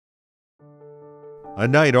A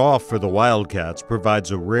night off for the Wildcats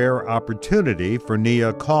provides a rare opportunity for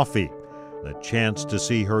Nia Coffey, the chance to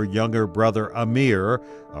see her younger brother Amir,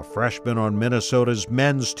 a freshman on Minnesota's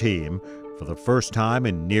men's team, for the first time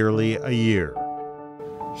in nearly a year.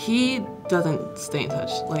 He doesn't stay in touch.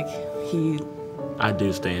 I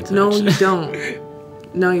do stay in touch. No, you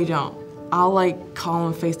don't. No, you don't. I'll call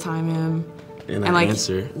him, FaceTime him. And I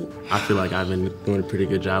answer. I feel like I've been doing a pretty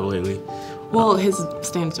good job lately. Well, his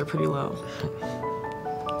standards are pretty low.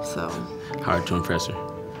 So. Hard to impress her.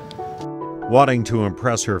 Wanting to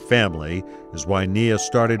impress her family is why Nia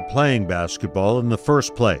started playing basketball in the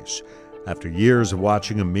first place, after years of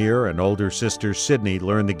watching Amir and older sister Sydney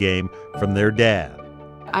learn the game from their dad.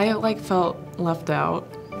 I felt left out.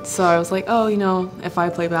 So I was like, oh, if I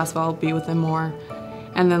play basketball, I'll be with them more.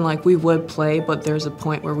 And then we would play, but there's a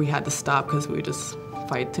point where we had to stop because we would just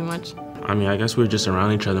fight too much. I guess we were just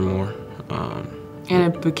around each other more.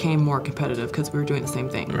 And it became more competitive because we were doing the same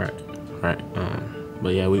thing. Right.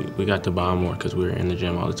 But yeah, we got to bond more because we were in the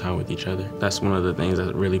gym all the time with each other. That's one of the things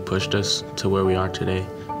that really pushed us to where we are today.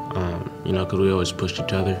 Because we always pushed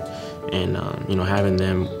each other. And, having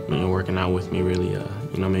them, working out with me really,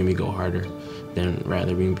 made me go harder than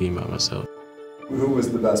rather being by myself. Who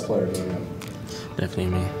was the best player growing up?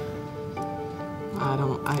 Definitely me.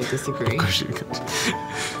 I disagree. Of course you could.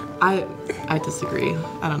 I disagree.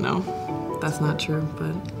 I don't know. That's not true,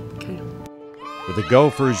 but okay. With the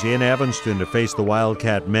Gophers in Evanston to face the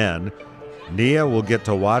Wildcat men, Nia will get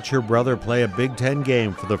to watch her brother play a Big Ten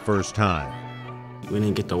game for the first time. We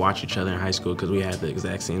didn't get to watch each other in high school because we had the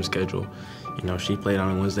exact same schedule. She played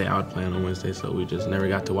on a Wednesday, I would play on a Wednesday, so we just never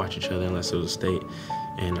got to watch each other unless it was a state.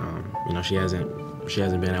 And she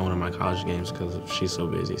hasn't been at one of my college games because she's so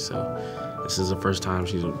busy. So this is the first time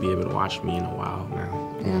she's be able to watch me in a while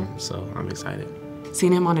now. Yeah. So I'm excited.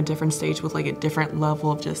 Seeing him on a different stage with a different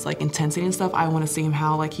level of just intensity and stuff, I want to see him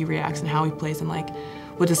how he reacts and how he plays and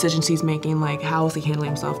what decisions he's making, how is he handling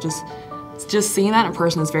himself. Just seeing that in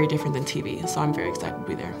person is very different than TV, so I'm very excited to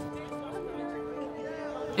be there.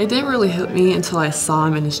 It didn't really hit me until I saw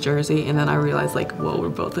him in his jersey, and then I realized whoa, we're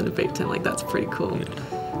both in the Big Ten, that's pretty cool.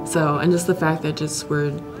 Yeah. So, and just the fact that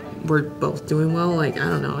we're both doing well, I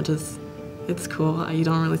don't know, it's cool. You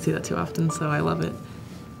don't really see that too often, so I love it.